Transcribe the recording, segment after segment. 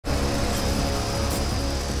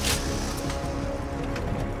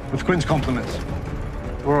With Quinn's compliments.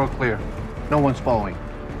 We're all clear. No one's following.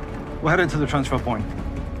 We'll head into the transfer point.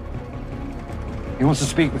 He wants to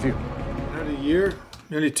speak with you. Nearly a year?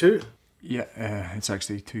 Nearly two? Yeah, it's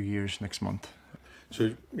actually 2 years next month.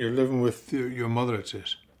 So you're living with your mother, it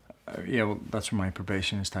says? Yeah, well, that's where my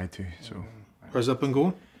probation is tied to, so... How's that been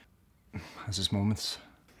going? Has his moments.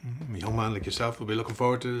 A young man like yourself will be looking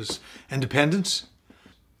forward to his independence.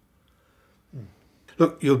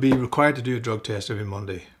 Look, you'll be required to do a drug test every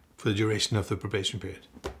Monday for the duration of the probation period.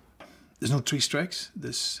 There's no 3 strikes.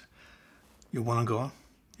 You're one and gone.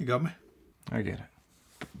 You got me? I get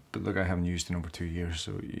it. But look, I haven't used in over 2 years,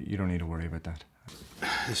 so you don't need to worry about that.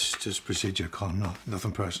 It's just procedure, Colin.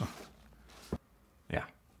 Nothing personal. Yeah.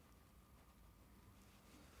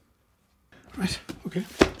 Right, okay.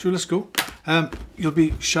 Sure, let's go. You'll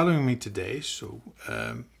be shadowing me today, so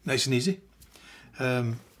nice and easy.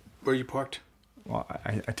 Where are you parked? Well,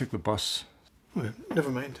 I took the bus. Okay, never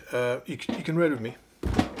mind. You can ride with me.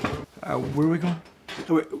 Where are we going?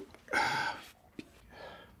 Oh, wait.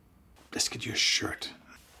 Let's get you a shirt.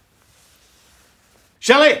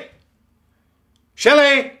 Shelley!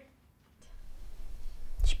 Shelley!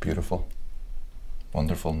 It's beautiful.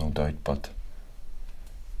 Wonderful, no doubt, but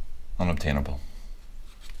unobtainable.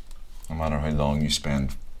 No matter how long you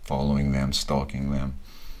spend following them, stalking them,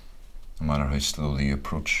 no matter how slowly you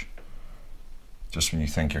approach, just when you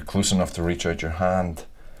think you're close enough to reach out your hand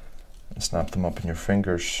and snap them up in your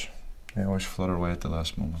fingers, they always flutter away at the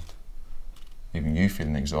last moment, leaving you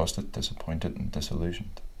feeling exhausted, disappointed and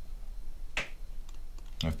disillusioned.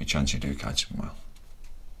 If by chance you do catch them, well,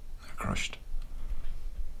 they're crushed.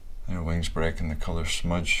 Their wings break and the colours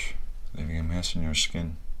smudge, leaving a mess in your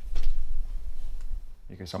skin.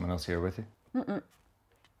 You got someone else here with you? Mm-mm.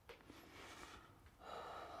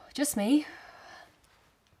 Just me.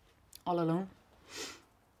 All alone.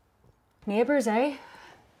 Neighbours, eh?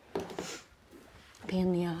 Pain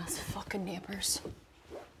in the ass, fucking neighbours.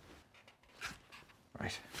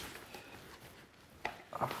 Right.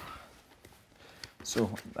 So,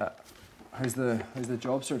 how's the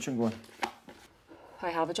job searching going? I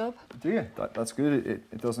have a job. Do you? That's good.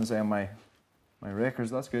 It doesn't say on my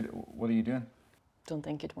records. That's good. What are you doing? Don't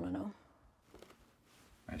think you'd want to know.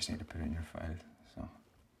 I just need to put it in your file, so...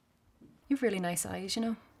 You've really nice eyes, you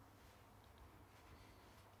know.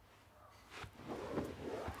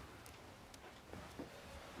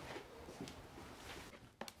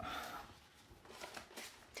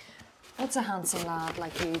 What's a handsome lad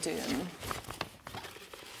like you doing?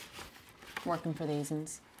 Working for these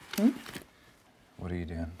uns? Hmm? What are you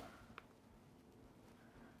doing?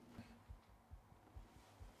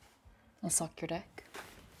 I'll suck your dick.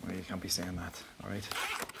 Well, you can't be saying that, all right?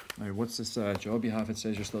 Now, what's this job you have? It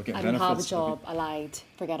says you're still getting I don't benefits. have a job. I lied.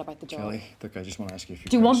 Forget about the job. Kelly, look, I just want to ask you a few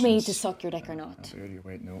Do you want me questions. to suck your dick or not?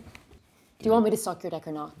 Wait, no. Do you want me to suck your dick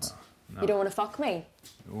or not? No, no. You don't want to fuck me?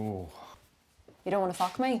 Oh. You don't want to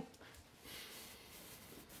fuck me?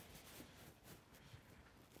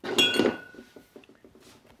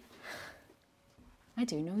 I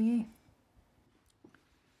do know you.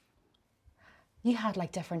 You had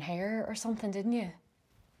like different hair or something, didn't you?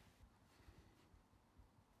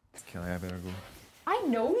 Kelly, I better go. I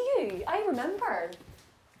know you. I remember.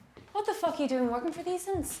 What the fuck are you doing working for these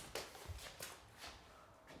things?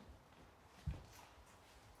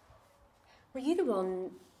 Were you the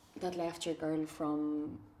one that left your girl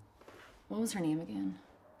from... What was her name again?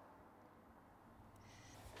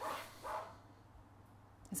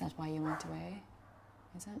 Is that why you went away?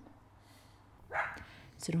 Is it?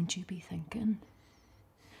 So don't you be thinking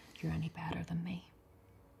you're any better than me.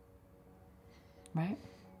 Right?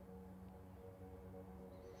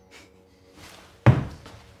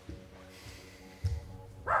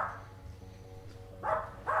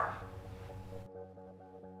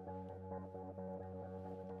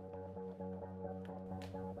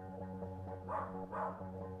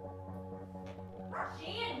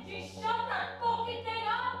 Shane, just shut that fucking thing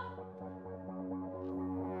up!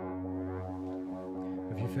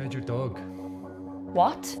 Have you fed your dog?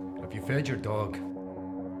 What? Have you fed your dog?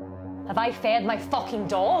 Have I fed my fucking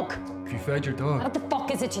dog? Have you fed your dog? What the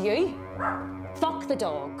fuck is it to you? Fuck the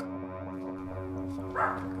dog.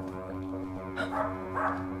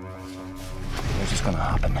 What's just gonna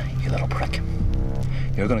happen, you little prick?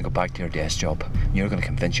 You're gonna go back to your desk job, and you're gonna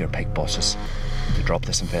convince your pig bosses to drop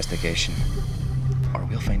this investigation, or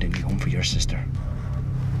we'll find a new home for your sister.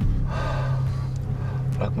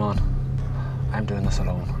 Look, man, I'm doing this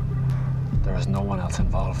alone. There is no one else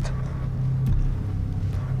involved.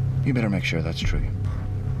 You better make sure that's true.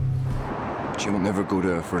 She will never go to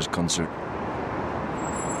her first concert.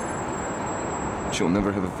 She'll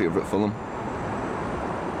never have a favourite film.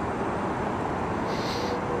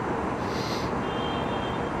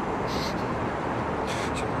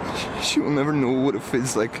 She will never know what it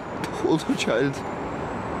feels like to hold her child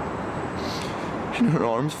in her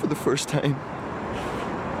arms for the first time.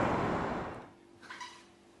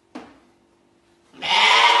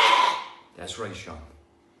 That's right, Sean.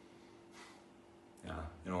 Yeah,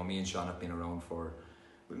 you know, me and Sean have been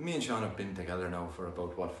together now for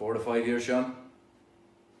about, what, 4 to 5 years, Sean?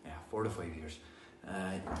 Yeah, 4 to 5 years.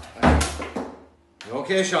 You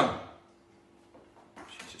okay, Sean?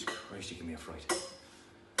 Jesus Christ, you give me a fright.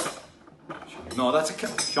 Sean, no, that's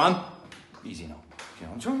a... Sean, easy now.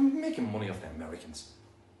 Sean, you're making money off the Americans.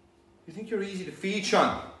 You think you're easy to feed,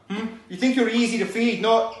 Sean? You think you're easy to feed?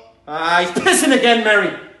 No. He's pissing again,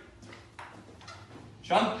 Mary.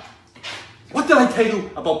 Sean, what did I tell you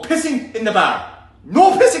about pissing in the bar?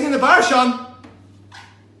 No pissing in the bar, Sean.